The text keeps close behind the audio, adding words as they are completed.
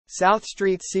South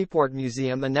Street Seaport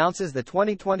Museum announces the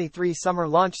 2023 summer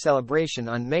launch celebration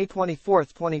on May 24,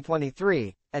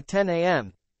 2023, at 10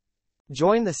 a.m.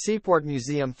 Join the Seaport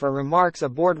Museum for remarks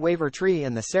aboard Waver Tree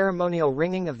and the ceremonial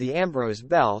ringing of the Ambrose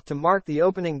Bell to mark the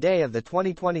opening day of the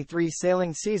 2023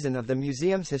 sailing season of the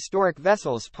museum's historic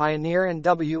vessels Pioneer and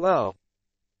W.O.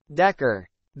 Decker.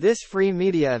 This free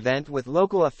media event with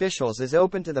local officials is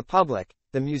open to the public,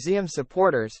 the museum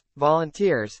supporters,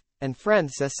 volunteers, and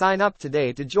friends. Sign up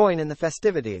today to join in the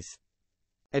festivities.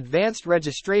 Advanced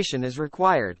registration is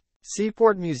required.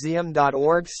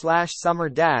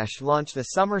 SeaportMuseum.org/summer-launch the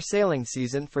summer sailing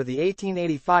season for the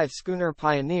 1885 schooner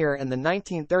Pioneer and the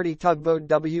 1930 tugboat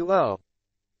W.O.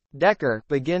 Decker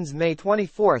begins May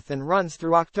 24 and runs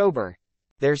through October.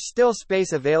 There's still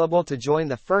space available to join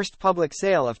the first public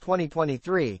sail of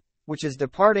 2023, which is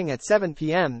departing at 7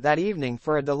 p.m. that evening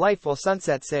for a delightful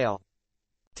sunset sail.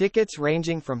 Tickets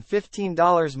ranging from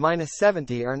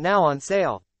 $15–$70 are now on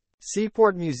sale.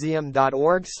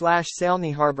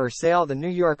 SeaportMuseum.org/sail Harbor Sail the New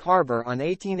York Harbor on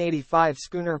 1885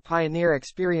 schooner Pioneer.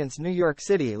 Experience New York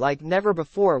City like never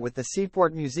before with the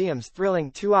Seaport Museum's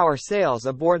thrilling 2-hour sails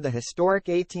aboard the historic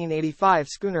 1885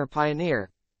 schooner Pioneer.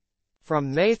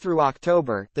 From May through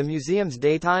October, the museum's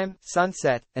daytime,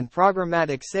 sunset, and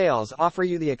programmatic sails offer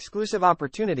you the exclusive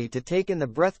opportunity to take in the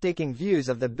breathtaking views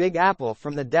of the Big Apple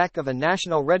from the deck of a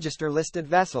National Register-listed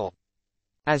vessel.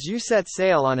 As you set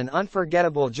sail on an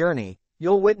unforgettable journey,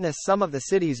 you'll witness some of the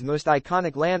city's most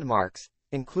iconic landmarks,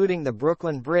 including the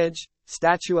Brooklyn Bridge,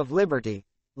 Statue of Liberty,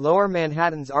 Lower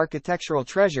Manhattan's architectural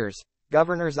treasures,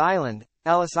 Governor's Island,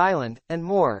 Ellis Island, and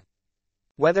more.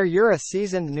 Whether you're a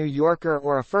seasoned New Yorker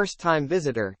or a first-time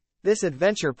visitor, this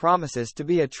adventure promises to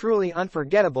be a truly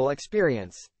unforgettable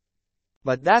experience.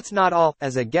 But that's not all.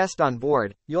 As a guest on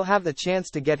board, you'll have the chance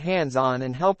to get hands-on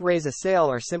and help raise a sail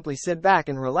or simply sit back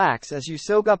and relax as you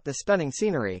soak up the stunning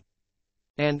scenery.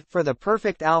 And, for the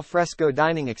perfect al fresco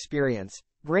dining experience,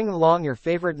 bring along your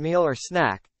favorite meal or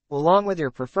snack, along with your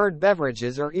preferred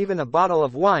beverages or even a bottle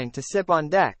of wine to sip on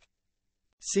deck.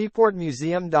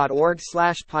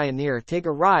 SeaportMuseum.org/Pioneer. Take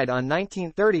a ride on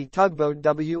 1930 tugboat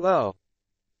W.O.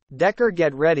 Decker.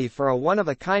 Get ready for a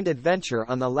one-of-a-kind adventure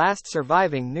on the last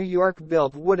surviving New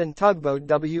York-built wooden tugboat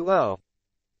W.O.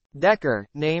 Decker,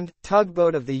 named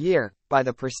Tugboat of the Year by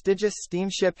the prestigious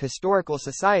Steamship Historical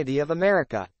Society of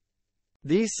America.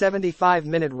 These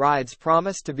 75-minute rides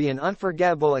promise to be an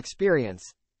unforgettable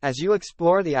experience as you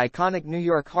explore the iconic New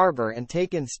York Harbor and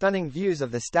take in stunning views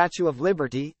of the Statue of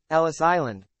Liberty, Ellis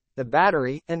Island, the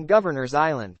Battery, and Governor's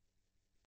Island.